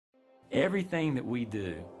Everything that we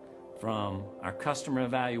do, from our customer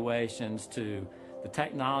evaluations to the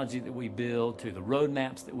technology that we build to the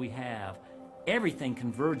roadmaps that we have, everything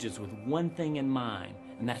converges with one thing in mind,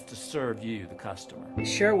 and that's to serve you, the customer.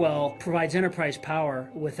 Sharewell provides enterprise power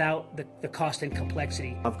without the cost and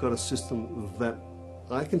complexity. I've got a system that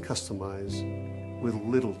I can customize with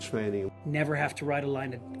little training. Never have to write a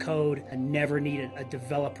line of code and never need a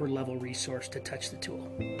developer level resource to touch the tool.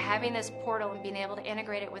 Having this portal and being able to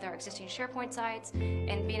integrate it with our existing SharePoint sites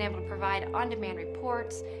and being able to provide on-demand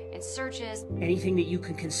reports and searches. Anything that you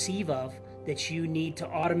can conceive of that you need to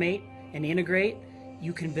automate and integrate,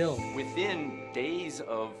 you can build. Within days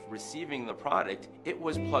of receiving the product, it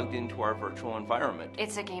was plugged into our virtual environment.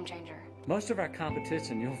 It's a game changer. Most of our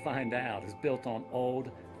competition, you'll find out, is built on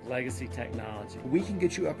old legacy technology. We can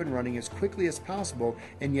get you up and running as quickly as possible,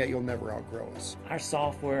 and yet you'll never outgrow us. Our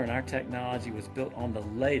software and our technology was built on the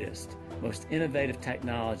latest, most innovative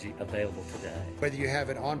technology available today. Whether you have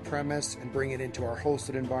it on-premise and bring it into our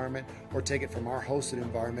hosted environment, or take it from our hosted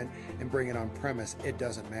environment and bring it on-premise, it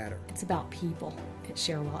doesn't matter. It's about people at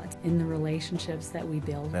Sharewell. It's in the relationships that we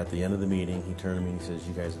build. At the end of the meeting, he turned to me and he says,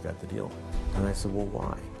 "You guys have got the deal." And I said, "Well,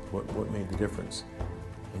 why? What made the difference?"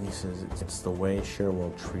 And he says, "It's the way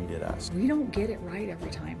Sharewell treated us." We don't get it right every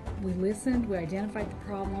time. We listened, we identified the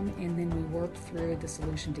problem, and then we worked through the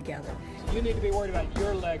solution together. You need to be worried about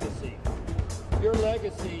your legacy. Your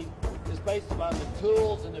legacy is based upon the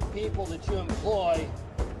tools and the people that you employ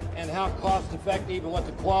and how cost effective and what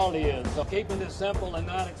the quality is. So keeping this simple and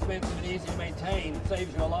not expensive and easy to maintain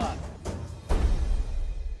saves you a lot.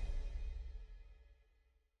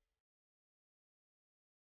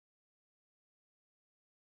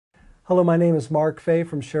 Hello, my name is Mark Fay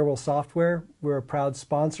from Sharewell Software. We're a proud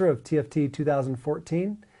sponsor of TFT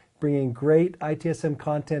 2014, bringing great ITSM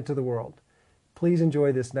content to the world. Please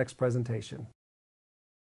enjoy this next presentation.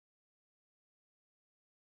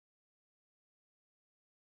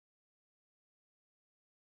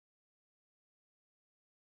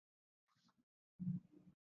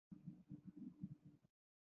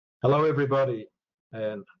 Hello, everybody,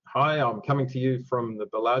 and hi, I'm coming to you from the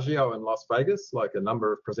Bellagio in Las Vegas, like a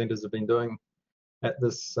number of presenters have been doing at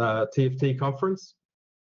this TFT conference.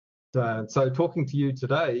 So talking to you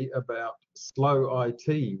today about slow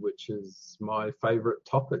IT, which is my favorite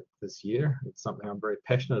topic this year. It's something I'm very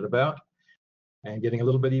passionate about and getting a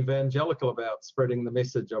little bit evangelical about, spreading the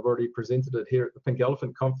message. I've already presented it here at the Pink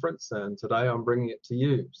Elephant Conference, and today I'm bringing it to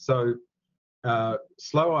you. So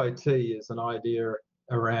slow IT is an idea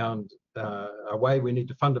around a way we need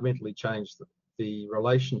to fundamentally change the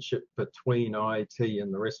relationship between IT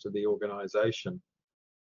and the rest of the organization.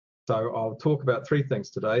 So I'll talk about three things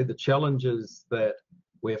today: the challenges that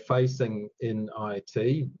we're facing in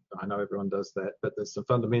IT. I know everyone does that, but there's some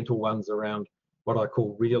fundamental ones around what I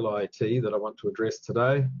call real IT that I want to address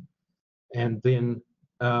today. And then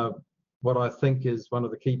what I think is one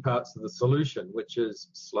of the key parts of the solution, which is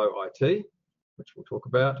slow IT, which we'll talk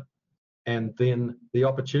about. And then the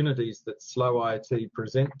opportunities that slow IT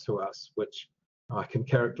present to us, which I can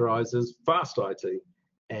characterize as fast IT,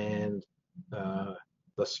 and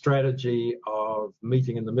the strategy of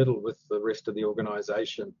meeting in the middle with the rest of the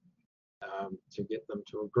organization to get them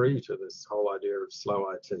to agree to this whole idea of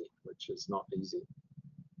slow IT, which is not easy.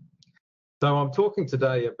 So I'm talking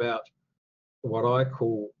today about what I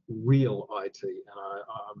call real IT, and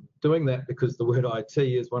I'm doing that because the word IT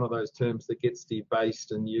is one of those terms that gets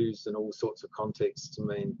debased and used in all sorts of contexts to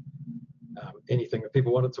mean anything that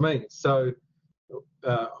people want it to mean. So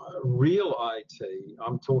real IT,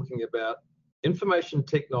 I'm talking about information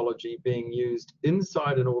technology being used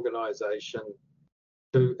inside an organization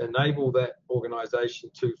to enable that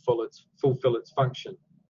organization to fulfill its function,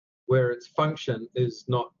 where its function is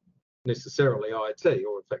not necessarily IT,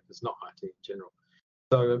 or in fact it's not IT in general.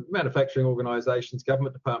 So manufacturing organizations,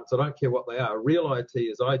 government departments, I don't care what they are, real IT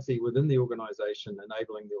is IT within the organization,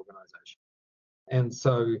 enabling the organization. And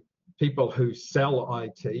so people who sell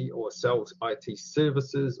IT or sell IT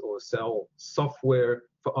services or sell software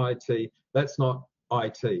for IT, that's not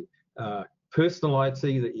IT. Personal IT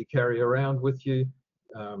that you carry around with you,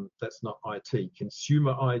 that's not IT.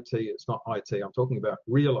 Consumer IT, it's not IT. I'm talking about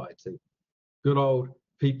real IT. Good old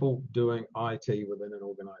people doing IT within an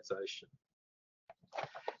organization.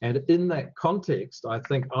 And in that context, I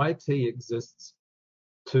think IT exists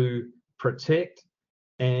to protect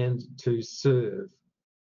and to serve.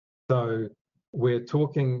 So we're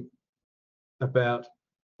talking about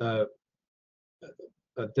a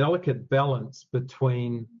delicate balance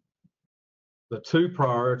between the two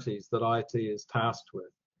priorities that IT is tasked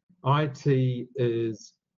with. IT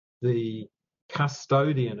is the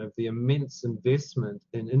custodian of the immense investment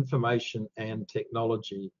in information and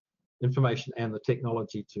technology, information and the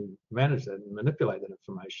technology to manage that and manipulate that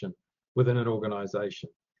information within an organization.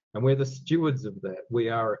 And we're the stewards of that. We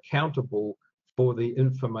are accountable for the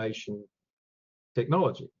information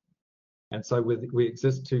technology. And so we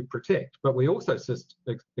exist to protect, but we also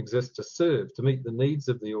exist to serve, to meet the needs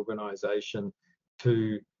of the organization,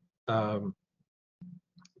 to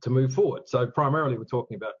move forward. So primarily we're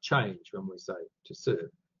talking about change when we say to serve.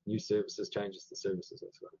 New services, changes to services,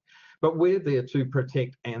 and so on. But we're there to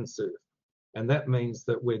protect and serve. And that means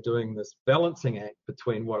that we're doing this balancing act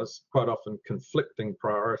between what is quite often conflicting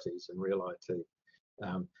priorities in real IT.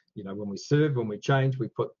 You know, when we serve, when we change, we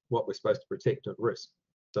put what we're supposed to protect at risk.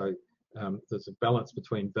 So there's a balance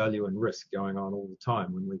between value and risk going on all the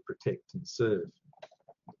time when we protect and serve.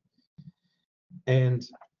 And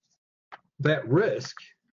that risk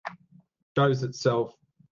shows itself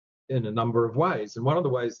in a number of ways. And one of the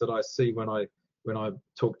ways that I see when I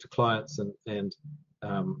talk to clients and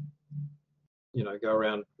you know, go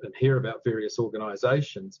around and hear about various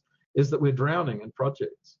organizations is that we're drowning in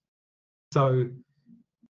projects. So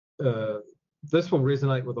this will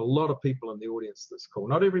resonate with a lot of people in the audience this call.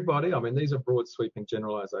 Not everybody. I mean, these are broad sweeping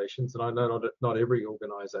generalizations, and I know not every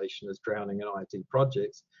organization is drowning in IT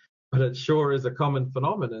projects, but it sure is a common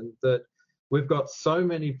phenomenon that we've got so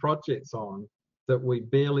many projects on that we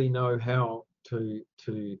barely know how to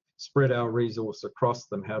spread our resource across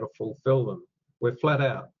them, how to fulfill them. We're flat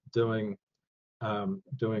out doing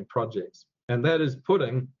projects, and that is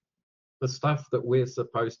putting the stuff that we're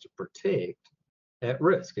supposed to protect at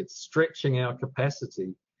risk. It's stretching our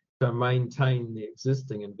capacity to maintain the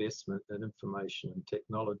existing investment in information and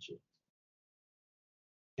technology.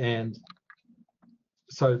 And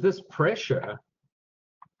so this pressure,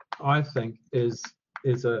 I think, is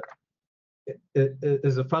a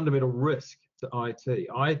fundamental risk to IT.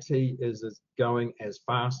 IT is going as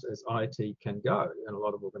fast as IT can go in a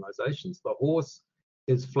lot of organizations. The horse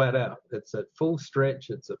is flat out. It's at full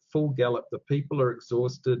stretch. It's at full gallop. The people are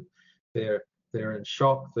exhausted. They're in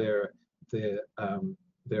shock. They're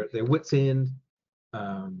wits end.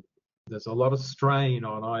 There's a lot of strain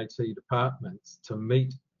on IT departments to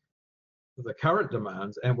meet the current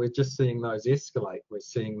demands, and we're just seeing those escalate. We're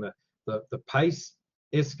seeing the pace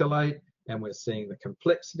escalate, and we're seeing the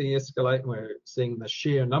complexity escalate, and we're seeing the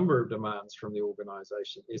sheer number of demands from the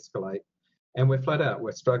organization escalate, and we're flat out,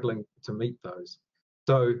 we're struggling to meet those.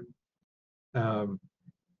 So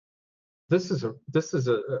this is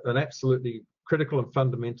an absolutely critical and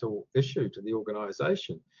fundamental issue to the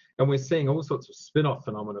organization, and we're seeing all sorts of spin-off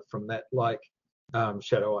phenomena from that, like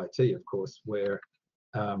shadow IT, of course, where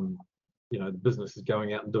you know, the business is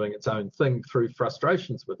going out and doing its own thing through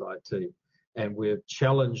frustrations with IT. And we're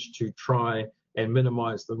challenged to try and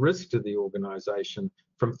minimize the risk to the organization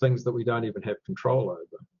from things that we don't even have control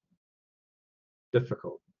over.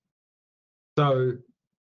 Difficult. So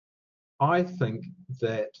I think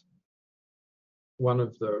that one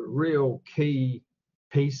of the real key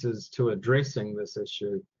pieces to addressing this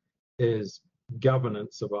issue is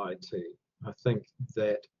governance of IT. I think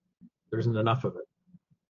that there isn't enough of it,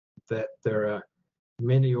 that there are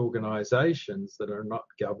many organizations that are not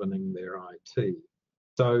governing their IT.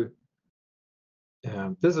 So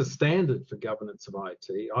there's a standard for governance of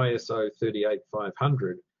IT, ISO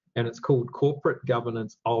 38500, and it's called Corporate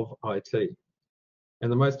Governance of IT.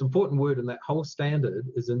 And the most important word in that whole standard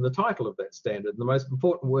is in the title of that standard. And the most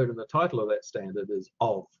important word in the title of that standard is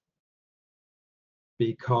of.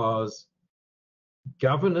 Because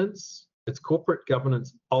governance, it's corporate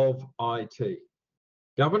governance of IT.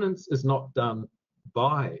 Governance is not done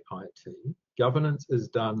by IT. Governance is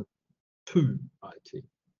done to IT.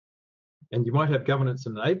 And you might have governance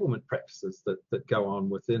enablement practices that go on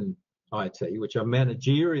within IT, which are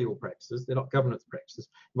managerial practices. They're not governance practices.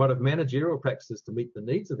 You might have managerial practices to meet the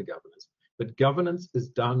needs of the governors, but governance is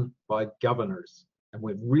done by governors. And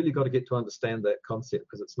we've really got to get to understand that concept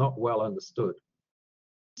because it's not well understood.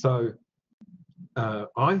 So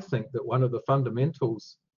I think that one of the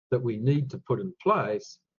fundamentals that we need to put in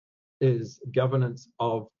place is governance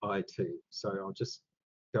of IT. So I'll just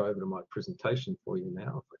go over to my presentation for you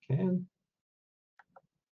now, if I can.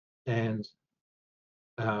 And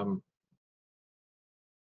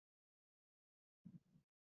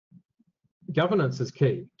governance is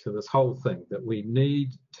key to this whole thing, that we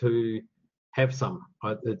need to have some.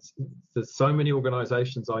 There's so many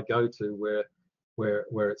organizations I go to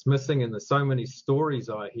where it's missing, and there's so many stories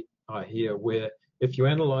I hear where if you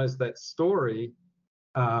analyze that story,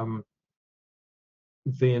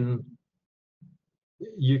 then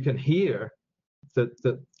you can hear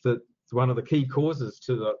that one of the key causes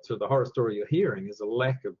to the horror story you're hearing is a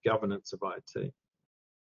lack of governance of IT.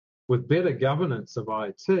 With better governance of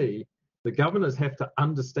IT, the governors have to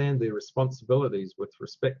understand their responsibilities with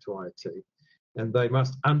respect to IT, and they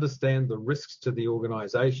must understand the risks to the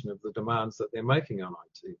organization of the demands that they're making on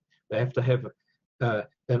IT. They have to have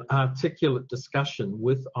an articulate discussion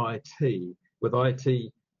with IT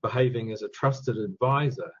behaving as a trusted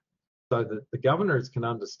advisor, so that the governors can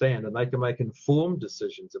understand and they can make informed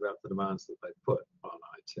decisions about the demands that they put on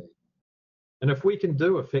IT. And if we can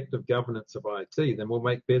do effective governance of IT, then we'll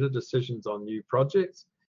make better decisions on new projects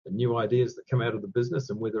and new ideas that come out of the business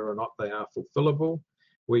and whether or not they are fulfillable.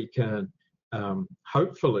 We can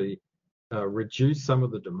hopefully reduce some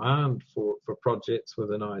of the demand for projects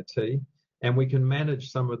within IT, and we can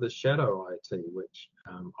manage some of the shadow IT, which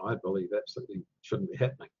I believe absolutely shouldn't be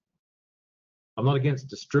happening. I'm not against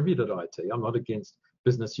distributed IT. I'm not against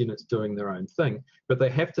business units doing their own thing, but they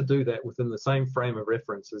have to do that within the same frame of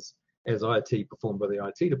references as IT performed by the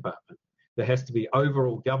IT department. There has to be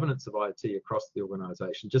overall governance of IT across the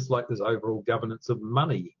organization, just like there's overall governance of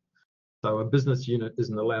money. So a business unit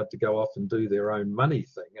isn't allowed to go off and do their own money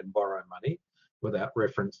thing and borrow money without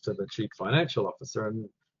reference to the chief financial officer, and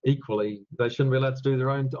equally, they shouldn't be allowed to do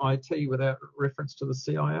their own IT without reference to the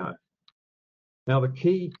CIO. Now, the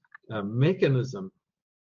key mechanism,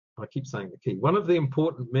 I keep saying the key, one of the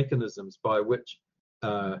important mechanisms by which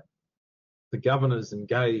the governors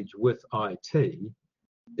engage with IT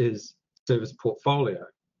is service portfolio.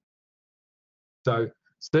 So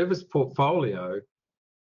service portfolio,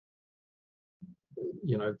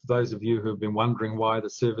 you know, those of you who have been wondering why the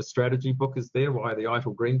service strategy book is there, why the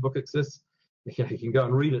ITIL Green Book exists, you can go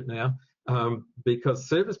and read it now, because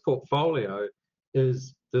service portfolio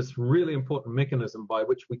is this really important mechanism by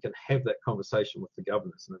which we can have that conversation with the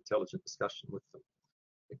governors, an intelligent discussion with them.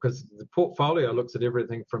 Because the portfolio looks at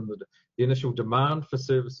everything from the initial demand for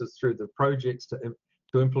services through the projects to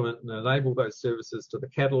implement and enable those services, to the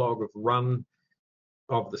catalogue of run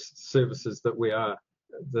of the services that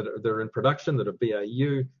that are in production, that are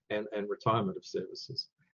BAU, and retirement of services.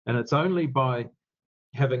 And it's only by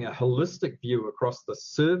having a holistic view across the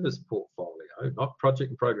service portfolio, not project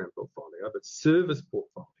and program portfolio, but service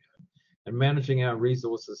portfolio, and managing our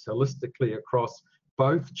resources holistically across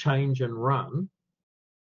both change and run,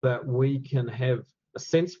 that we can have a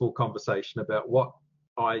sensible conversation about what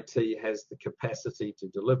IT has the capacity to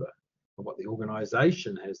deliver and what the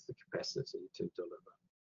organization has the capacity to deliver.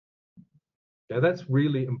 Now, that's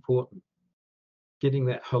really important, getting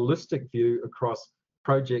that holistic view across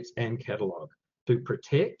projects and catalogue to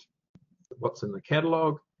protect what's in the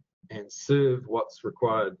catalogue and serve what's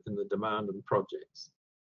required in the demand of the projects,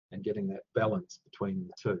 and getting that balance between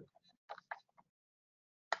the two.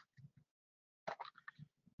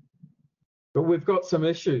 But we've got some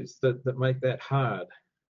issues that make that hard.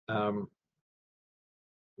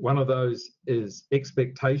 One of those is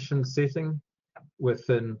expectation setting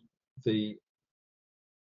within the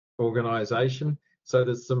organization. So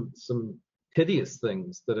there's some hideous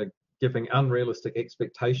things that are giving unrealistic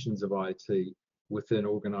expectations of IT within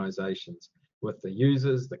organizations, with the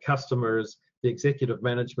users, the customers, the executive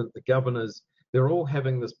management, the governors. They're all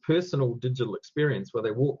having this personal digital experience where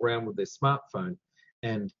they walk around with their smartphone,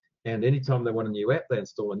 and anytime they want a new app, they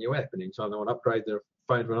install a new app, and anytime they want to upgrade their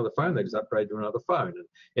phone to another phone, they just upgrade to another phone. And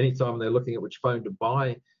anytime they're looking at which phone to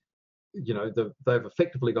buy, you know, they've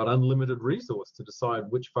effectively got unlimited resource to decide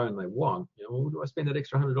which phone they want. You know, well, do I spend that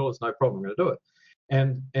extra $100? No problem, I'm going to do it.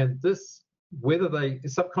 And this, whether they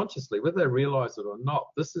subconsciously, whether they realize it or not,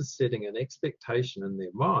 this is setting an expectation in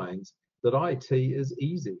their minds that IT is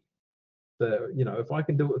easy. You know, if I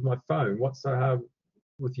can do it with my phone, what's so hard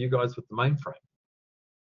with you guys with the mainframe?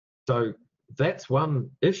 So that's one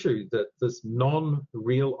issue, that this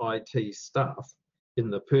non-real IT stuff in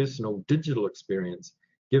the personal digital experience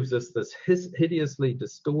gives us this hideously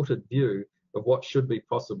distorted view of what should be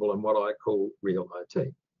possible and what I call real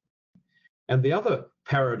IT. And the other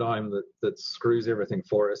paradigm that screws everything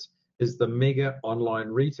for us is the mega online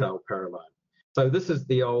retail paradigm. So this is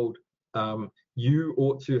the old, you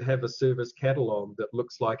ought to have a service catalog that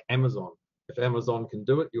looks like Amazon. If Amazon can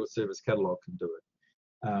do it, your service catalog can do it.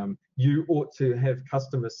 You ought to have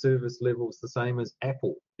customer service levels the same as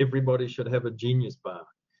Apple. Everybody should have a Genius bar.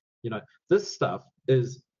 You know, this stuff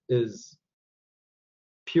is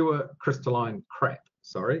pure crystalline crap.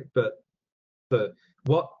 Sorry, but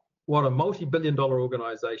what a multi-billion-dollar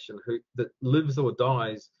organization that lives or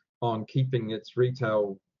dies on keeping its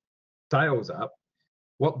retail sales up,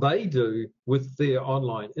 what they do with their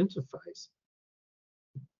online interface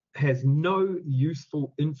has no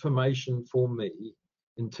useful information for me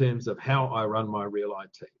in terms of how I run my real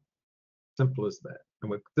IT. Simple as that.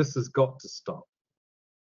 And this has got to stop.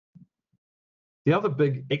 The other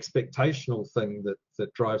big expectational thing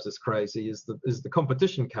that drives us crazy is the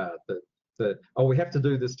competition card. That oh, we have to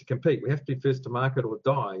do this to compete. We have to be first to market or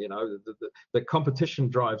die. You know, the competition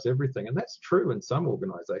drives everything, and that's true in some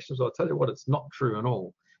organisations. I'll tell you what, it's not true in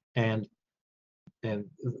all. And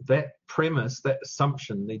that premise, that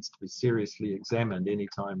assumption, needs to be seriously examined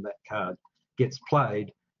anytime that card gets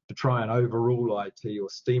played to try and overrule IT or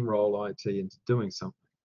steamroll IT into doing something.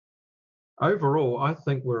 Overall, I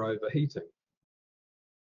think we're overheating.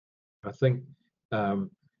 I think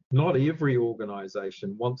not every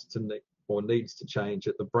organisation wants to or needs to change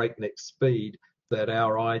at the breakneck speed that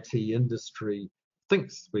our IT industry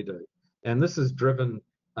thinks we do. And this is driven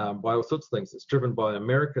by all sorts of things. It's driven by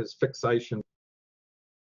America's fixation,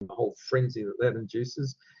 the whole frenzy that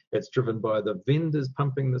induces. It's driven by the vendors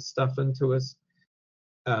pumping this stuff into us.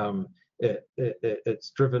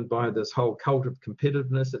 It's driven by this whole cult of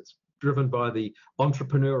competitiveness. It's driven by the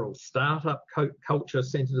entrepreneurial startup culture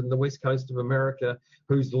centered in the West Coast of America,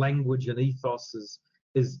 whose language and ethos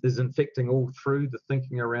is infecting all through the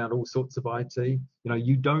thinking around all sorts of IT. You know,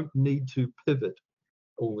 you don't need to pivot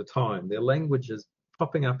all the time. Their language is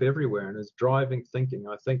popping up everywhere and is driving thinking.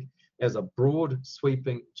 I think as a broad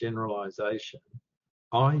sweeping generalization,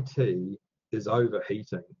 IT is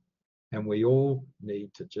overheating, and we all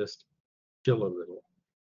need to just chill a little.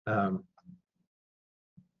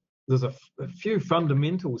 There's a few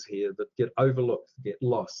fundamentals here that get overlooked, get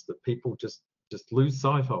lost, that people just lose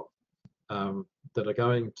sight of, that are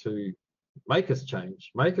going to make us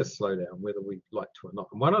change, make us slow down, whether we like to or not.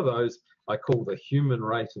 And one of those I call the human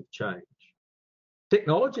rate of change.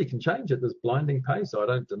 Technology can change at this blinding pace, I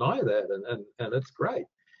don't deny that, and it's great.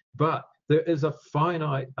 But there is a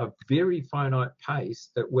very finite pace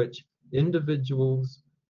at which individuals,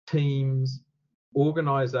 teams,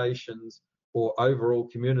 organizations, or overall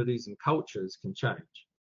communities and cultures can change.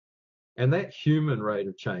 And that human rate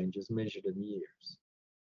of change is measured in years.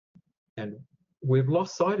 And we've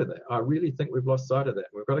lost sight of that. I really think we've lost sight of that.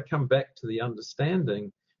 We've got to come back to the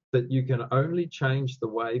understanding that you can only change the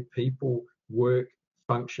way people work,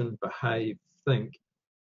 function, behave, think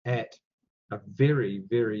at a very,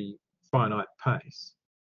 very finite pace.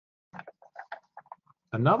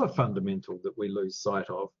 Another fundamental that we lose sight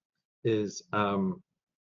of is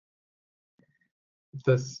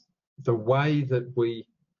the way that we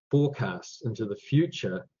forecast into the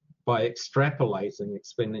future by extrapolating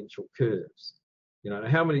exponential curves. You know,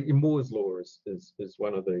 how many, Moore's law is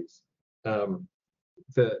one of these.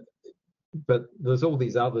 But there's all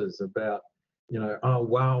these others about, you know, oh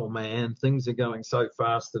wow, man, things are going so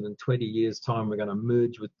fast that in 20 years' time we're going to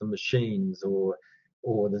merge with the machines, or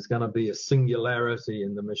there's going to be a singularity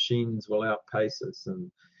and the machines will outpace us, and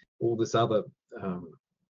all this other trying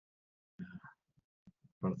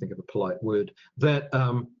to think of a polite word that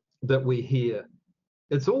we hear.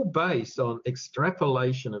 It's all based on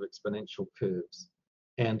extrapolation of exponential curves,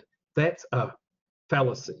 and that's a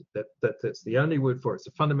fallacy. That's the only word for it. It's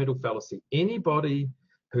a fundamental fallacy. Anybody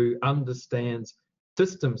who understands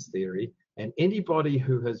systems theory and anybody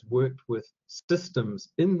who has worked with systems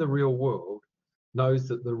in the real world knows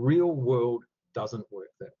that the real world doesn't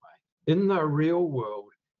work that way. In the real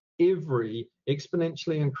world, every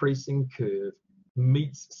exponentially increasing curve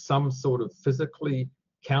meets some sort of physically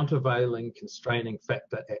countervailing constraining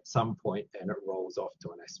factor at some point, and it rolls off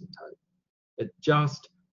to an asymptote. It just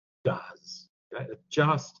does. Okay? It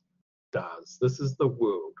just does. This is the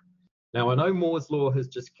world. Now, I know Moore's law has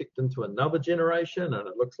just kicked into another generation, and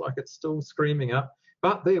it looks like it's still screaming up,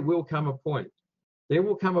 but there will come a point. There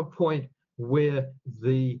will come a point where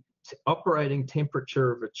the operating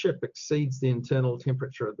temperature of a chip exceeds the internal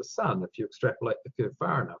temperature of the sun if you extrapolate the curve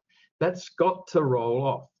far enough. That's got to roll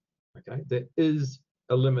off. Okay, there is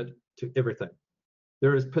a limit to everything.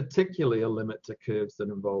 There is particularly a limit to curves that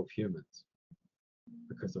involve humans,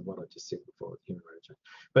 because of what I just said before with human rate of change.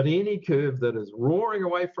 But any curve that is roaring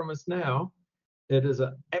away from us now, it is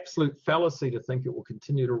an absolute fallacy to think it will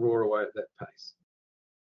continue to roar away at that pace.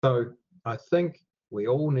 So I think we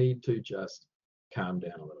all need to just calm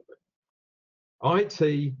down a little bit.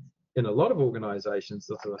 IT in a lot of organizations,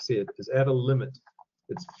 as I said, is at a limit.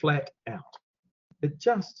 It's flat out. It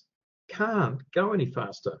just can't go any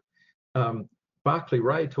faster. Barclay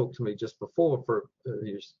Ray talked to me just before,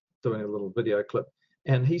 he was doing a little video clip,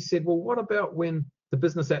 and he said, well, what about when the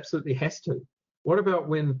business absolutely has to? What about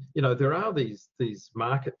when, you know, there are these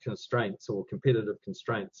market constraints or competitive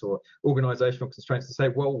constraints or organizational constraints to say,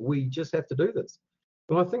 well, we just have to do this?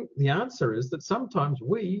 Well, I think the answer is that sometimes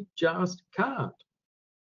we just can't.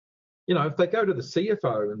 You know, if they go to the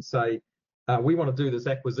CFO and say, we want to do this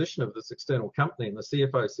acquisition of this external company, and the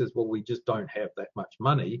CFO says, well, we just don't have that much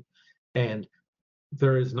money, and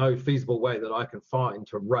there is no feasible way that I can find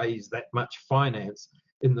to raise that much finance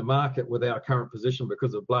in the market with our current position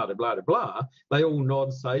because of blah, blah, blah, blah. They all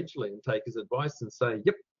nod sagely and take his advice and say,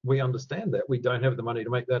 yep, we understand that. We don't have the money to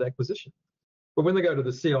make that acquisition. But when they go to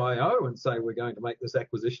the CIO and say, we're going to make this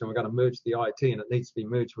acquisition, we're going to merge the IT, and it needs to be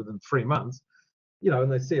merged within 3 months,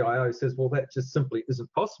 and the CIO says, well, that just simply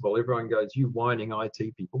isn't possible. Everyone goes, you whining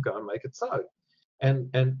IT people, go and make it so. And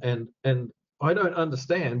I don't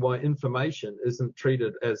understand why information isn't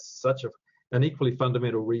treated as such an equally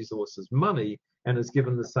fundamental resource as money and is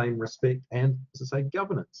given the same respect and, as I say,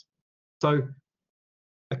 governance. So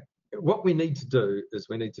what we need to do is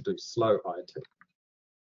we need to do slow IT.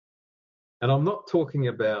 And I'm not talking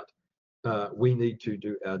about we need to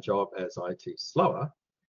do our job as IT slower.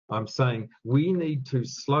 I'm saying we need to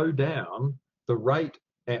slow down the rate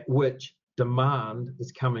at which demand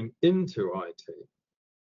is coming into IT.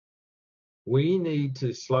 We need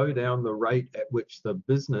to slow down the rate at which the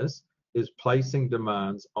business is placing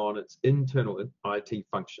demands on its internal IT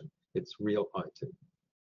function, its real IT.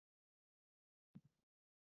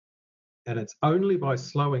 And it's only by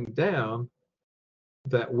slowing down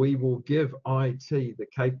that we will give IT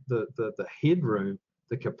the headroom,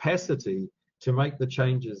 the capacity to make the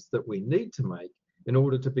changes that we need to make in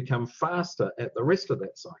order to become faster at the rest of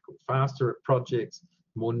that cycle, faster at projects,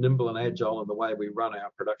 more nimble and agile in the way we run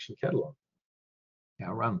our production catalog,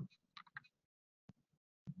 our run.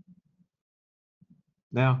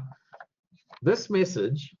 Now, this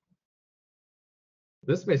message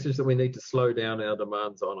that we need to slow down our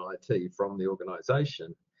demands on IT from the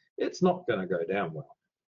organization, it's not going to go down well.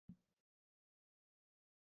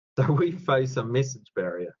 So we face a message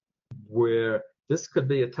barrier where this could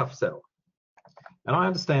be a tough sell. And I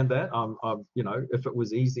understand that. If it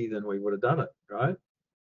was easy, then we would have done it, right?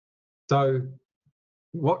 So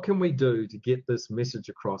what can we do to get this message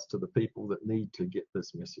across to the people that need to get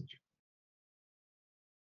this message?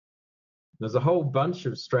 There's a whole bunch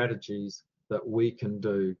of strategies that we can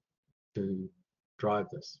do to drive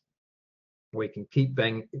this. We can keep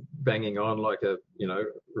banging on like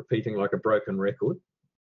repeating like a broken record.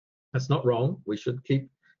 That's not wrong. We should keep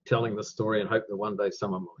telling the story and hope that one day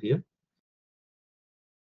someone will hear.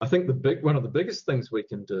 I think one of the biggest things we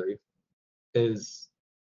can do is,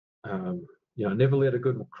 never let a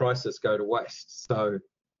good crisis go to waste. So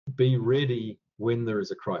be ready when there is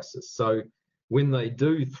a crisis. So when they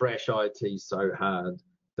do thrash IT so hard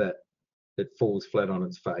that it falls flat on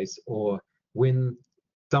its face, or when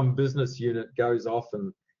some business unit goes off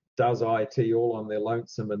and does IT all on their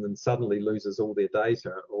lonesome and then suddenly loses all their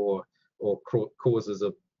data, or causes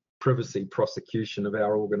a privacy prosecution of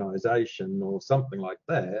our organization or something like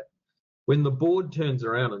that, when the board turns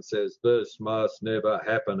around and says, this must never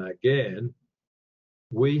happen again,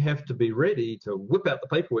 we have to be ready to whip out the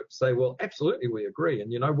paperwork to say, well, absolutely, we agree.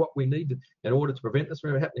 And you know what we need in order to prevent this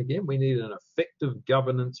from ever happening again? We need an effective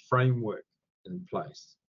governance framework in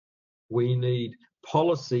place. We need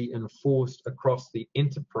policy enforced across the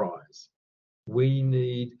enterprise. We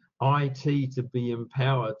need IT to be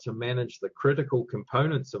empowered to manage the critical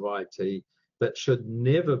components of IT that should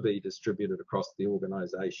never be distributed across the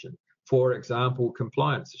organization. For example,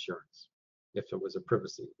 compliance assurance, if it was a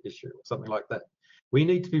privacy issue or something like that. We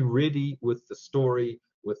need to be ready with the story,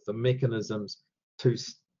 with the mechanisms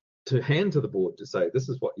to hand to the board to say, this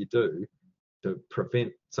is what you do to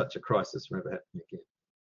prevent such a crisis from ever happening again.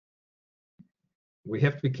 We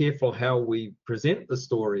have to be careful how we present the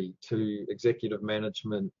story to executive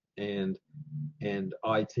management and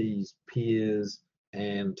IT's peers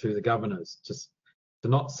and to the governors, just to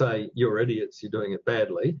not say, you're idiots, you're doing it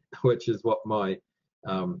badly, which is what my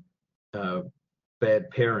bad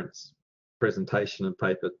parents presentation and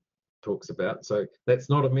paper talks about. So that's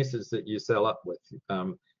not a message that you sell up with.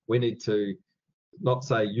 We need to not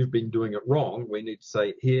say you've been doing it wrong. We need to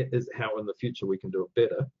say, here is how in the future we can do it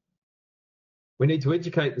better. We need to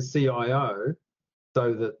educate the CIO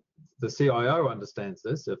so that the CIO understands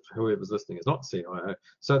this, if whoever's listening is not CIO,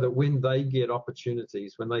 so that when they get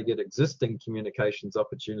opportunities, when they get existing communications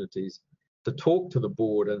opportunities to talk to the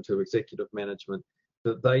board and to executive management,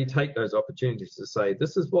 that they take those opportunities to say,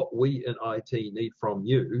 this is what we in IT need from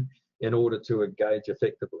you in order to engage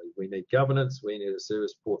effectively. We need governance, we need a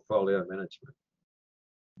service portfolio management.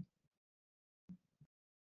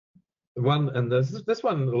 This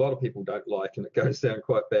one a lot of people don't like, and it goes down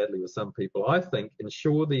quite badly with some people. I think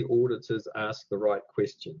ensure the auditors ask the right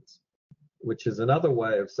questions, which is another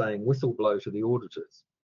way of saying whistleblow to the auditors.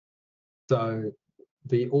 So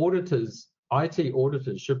the auditors, IT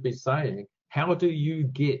auditors, should be saying, how do you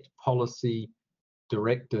get policy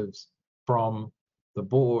directives from the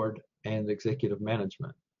board and executive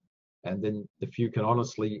management? And then if you can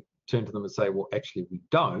honestly turn to them and say, well, actually we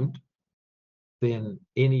don't, then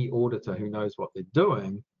any auditor who knows what they're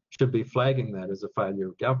doing should be flagging that as a failure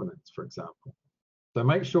of governance, for example. So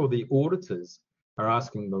make sure the auditors are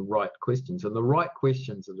asking the right questions, and the right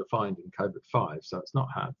questions are defined in COVID 5, so it's not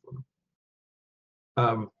hard for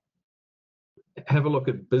them. Have a look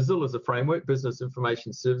at BISL as a framework, Business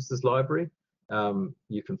Information Services Library.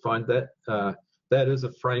 You can find that. That is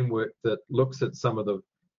a framework that looks at some of the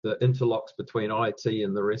interlocks between IT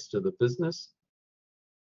and the rest of the business.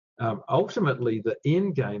 Ultimately, the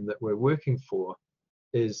end game that we're working for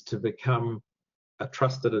is to become a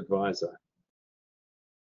trusted advisor.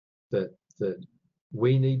 That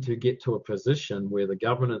we need to get to a position where the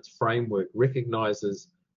governance framework recognizes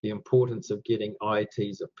the importance of getting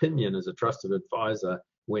IT's opinion as a trusted advisor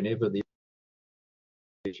whenever the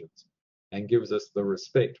decisions, and gives us the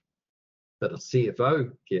respect that a CFO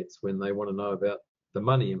gets when they want to know about the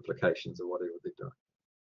money implications of whatever they're doing.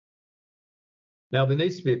 Now, there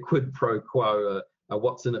needs to be a quid pro quo, a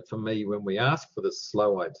what's in it for me when we ask for this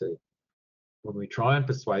slow IT, when we try and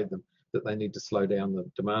persuade them that they need to slow down the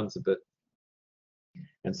demands a bit.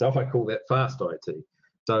 And so I call that fast IT.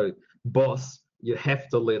 So boss, you have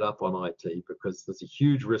to let up on IT because there's a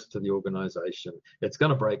huge risk to the organization. It's going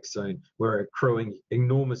to break soon. We're accruing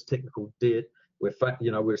enormous technical debt.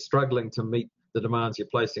 We're struggling to meet the demands you're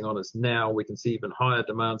placing on us now. We can see even higher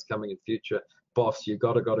demands coming in future. Boss, you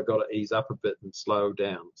gotta ease up a bit and slow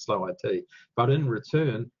down, slow IT. But in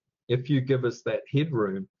return, if you give us that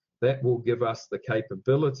headroom, that will give us the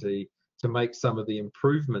capability to make some of the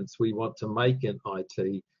improvements we want to make in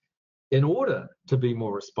IT in order to be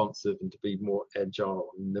more responsive and to be more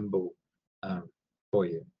agile and nimble for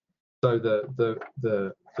you. So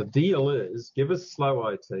the deal is, give us slow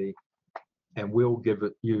IT and we'll give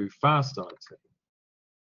it you fast IT.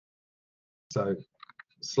 So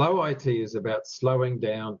slow IT is about slowing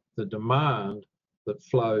down the demand that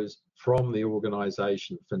flows from the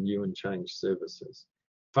organization for new and changed services.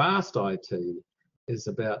 Fast IT is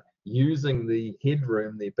about using the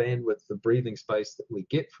headroom, the bandwidth, the breathing space that we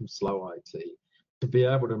get from slow IT to be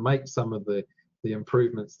able to make some of the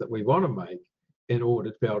improvements that we want to make in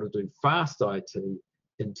order to be able to do fast IT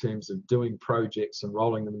in terms of doing projects and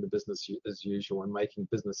rolling them into business as usual and making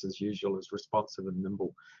business as usual as responsive and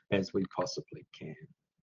nimble as we possibly can.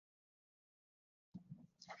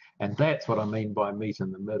 And that's what I mean by meet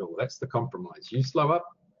in the middle. That's the compromise. You slow up,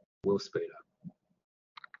 we'll speed up.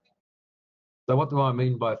 So what do I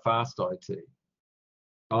mean by fast IT?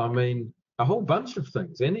 I mean a whole bunch of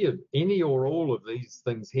things, any or all of these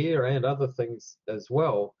things here and other things as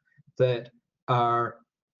well that are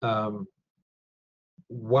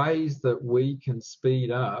ways that we can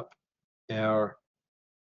speed up our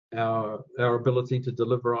ability to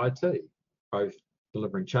deliver IT, both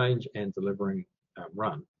delivering change and delivering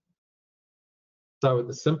run. So at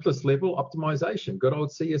the simplest level, optimization, good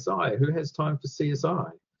old CSI. Who has time for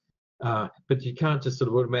CSI? But you can't just sort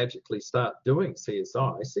of automatically start doing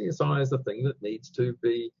CSI. CSI is a thing that needs to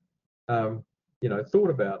be, thought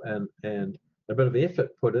about and a bit of effort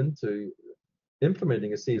put into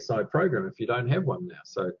implementing a CSI program if you don't have one now.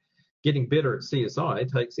 So getting better at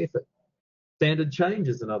CSI takes effort. Standard change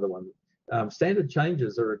is another one. Standard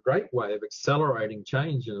changes are a great way of accelerating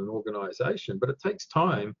change in an organization, but it takes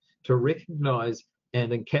time to recognize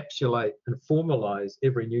and encapsulate and formalize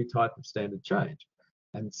every new type of standard change.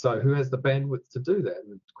 And so who has the bandwidth to do that?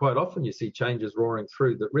 And quite often you see changes roaring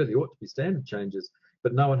through that really ought to be standard changes,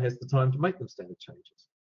 but no one has the time to make them standard changes.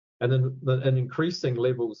 And then and increasing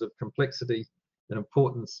levels of complexity and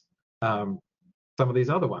importance, some of these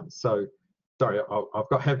other ones. So, sorry,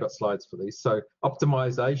 have got slides for these. So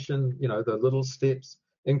optimization, the little steps,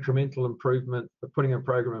 incremental improvement, putting a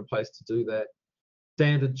program in place to do that.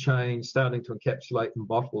 Standard change, starting to encapsulate and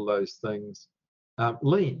bottle those things.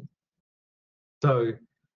 Lean. So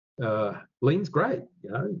lean's great,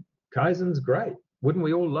 Kaizen's great. Wouldn't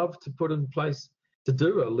we all love to put in place to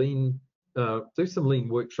do a lean, do some lean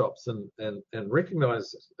workshops and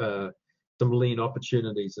recognize some lean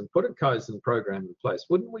opportunities and put a Kaizen program in place?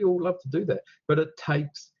 Wouldn't we all love to do that? But it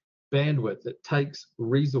takes bandwidth, it takes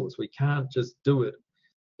resource. We can't just do it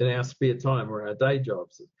in our spare time or our day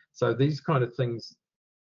jobs. So these kind of things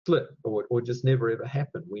slip or just never ever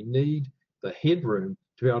happen. We need the headroom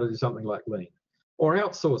to be able to do something like lean. Or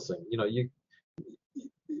outsourcing,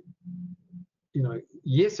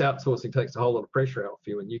 yes, outsourcing takes a whole lot of pressure out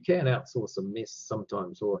for you, and you can outsource a mess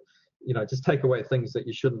sometimes, or just take away things that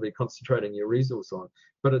you shouldn't be concentrating your resource on.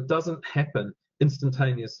 But it doesn't happen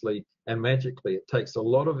instantaneously and magically. It takes a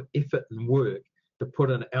lot of effort and work to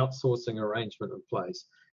put an outsourcing arrangement in place.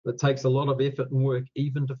 It takes a lot of effort and work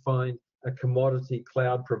even to find a commodity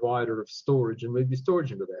cloud provider of storage and move your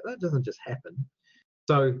storage into that. That doesn't just happen.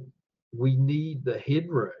 So we need the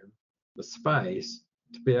headroom, the space,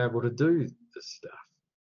 to be able to do this stuff.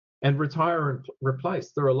 And retire and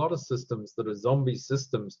replace. There are a lot of systems that are zombie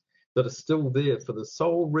systems that are still there for the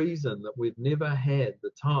sole reason that we've never had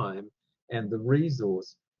the time and the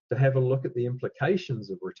resource to have a look at the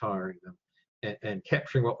implications of retiring them and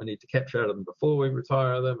capturing what we need to capture out of them before we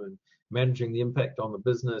retire them, and managing the impact on the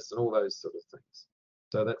business and all those sort of things.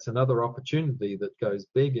 So that's another opportunity that goes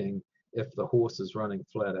begging if the horse is running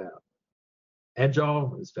flat out.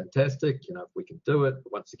 Agile is fantastic, if we can do it.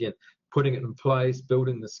 Once again, putting it in place,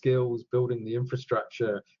 building the skills, building the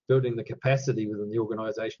infrastructure, building the capacity within the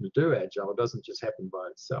organization to do Agile doesn't just happen by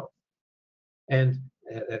itself. And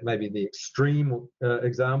maybe the extreme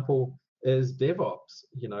example is DevOps.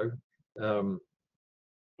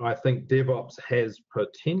 I think DevOps has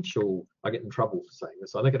potential. I get in trouble for saying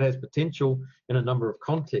this. I think it has potential in a number of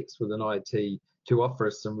contexts within IT to offer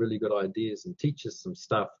us some really good ideas and teach us some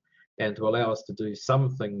stuff, and to allow us to do some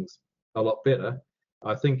things a lot better.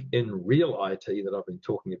 I think in real IT that I've been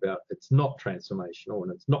talking about, it's not transformational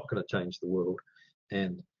and it's not going to change the world.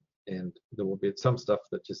 And there will be some stuff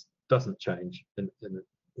that just doesn't change with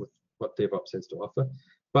what DevOps has to offer.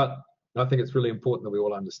 But I think it's really important that we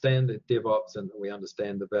all understand DevOps and that we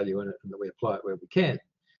understand the value in it and that we apply it where we can.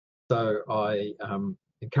 So I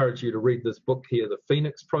encourage you to read this book here, The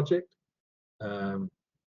Phoenix Project.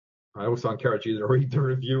 I also encourage you to read the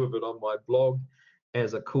review of it on my blog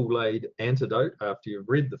as a Kool-Aid antidote after you've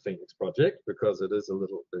read The Phoenix Project, because it is a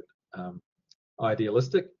little bit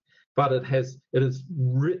idealistic, but it is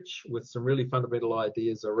rich with some really fundamental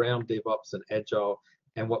ideas around DevOps and Agile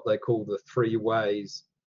and what they call the 3 ways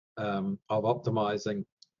of optimizing,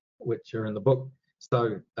 which are in the book.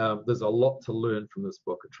 So there's a lot to learn from this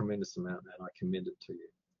book, a tremendous amount, and I commend it to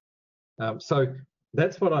you. So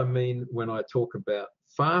that's what I mean when I talk about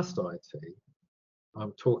fast IT.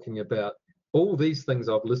 I'm talking about all these things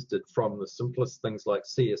I've listed, from the simplest things like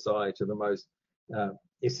CSI to the most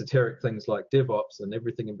esoteric things like DevOps and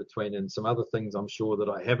everything in between, and some other things I'm sure that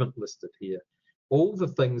I haven't listed here. All the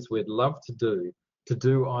things we'd love to do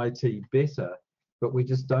IT better, but we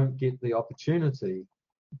just don't get the opportunity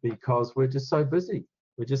because we're just so busy.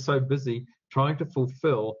 We're just so busy trying to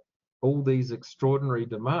fulfill all these extraordinary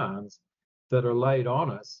demands that are laid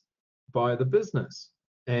on us by the business.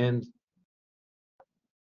 And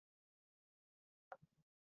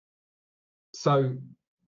so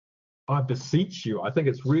I beseech you, I think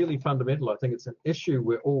it's really fundamental. I think it's an issue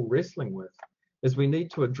we're all wrestling with, is we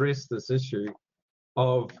need to address this issue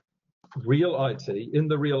of real IT in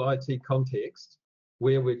the real IT context,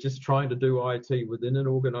 where we're just trying to do IT within an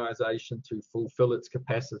organization to fulfill its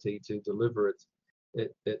capacity to deliver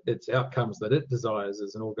its outcomes that it desires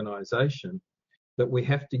as an organization, that we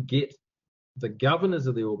have to get the governors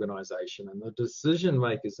of the organization and the decision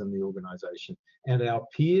makers in the organization and our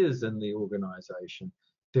peers in the organization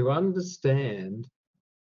to understand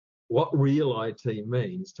what real IT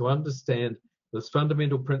means, to understand this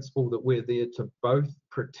fundamental principle that we're there to both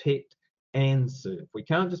protect and serve. We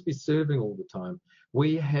can't just be serving all the time.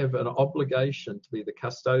 We have an obligation to be the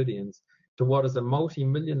custodians to what is a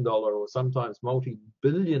multi-million-dollar or sometimes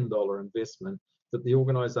multi-billion-dollar investment that the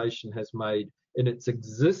organization has made in its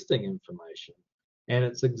existing information and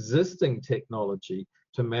its existing technology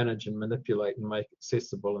to manage and manipulate and make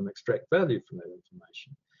accessible and extract value from that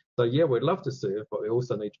information. So yeah, we'd love to serve, but we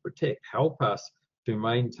also need to protect. Help us to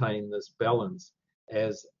maintain this balance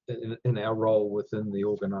as in our role within the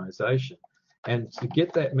organization. And to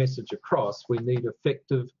get that message across, we need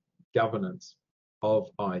effective governance of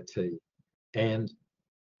IT. And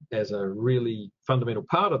as a really fundamental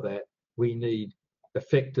part of that, we need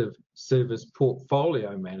effective service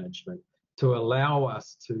portfolio management to allow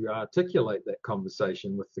us to articulate that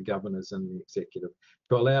conversation with the governors and the executive,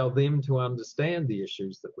 to allow them to understand the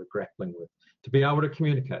issues that we're grappling with, to be able to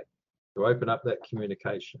communicate, to open up that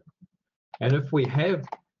communication. And if we have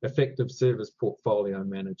effective service portfolio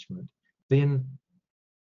management, then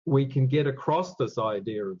we can get across this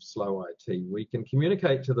idea of slow IT. We can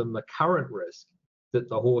communicate to them the current risk that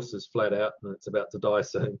the horse is flat out and it's about to die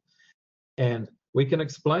soon. And we can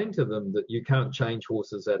explain to them that you can't change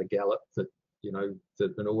horses at a gallop, that,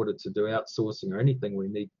 that in order to do outsourcing or anything,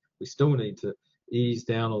 we still need to ease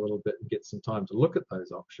down a little bit and get some time to look at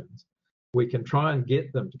those options. We can try and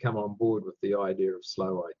get them to come on board with the idea of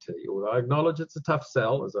slow IT. Although I acknowledge it's a tough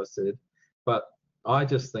sell, as I said, but I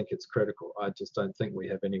just think it's critical. I just don't think we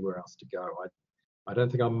have anywhere else to go. I don't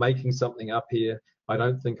think I'm making something up here. I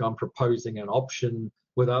don't think I'm proposing an option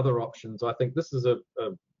with other options. I think this is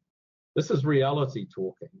this is reality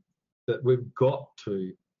talking, that we've got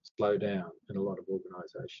to slow down in a lot of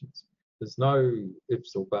organizations. There's no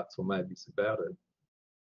ifs or buts or maybes about it.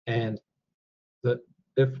 And that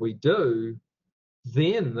if we do,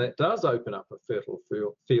 then that does open up a fertile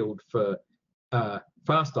field for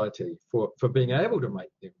fast IT, for being able to make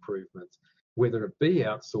the improvements, whether it be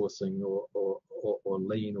outsourcing or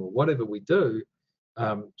lean or whatever we do,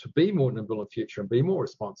 to be more nimble in the future and be more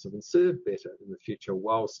responsive and serve better in the future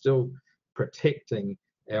while still protecting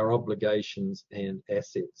our obligations and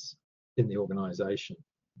assets in the organization.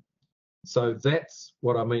 So that's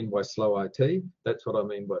what I mean by slow IT, that's what I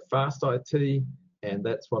mean by fast IT, and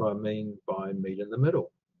that's what I mean by meet in the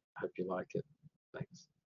middle. I hope you like it. Thanks.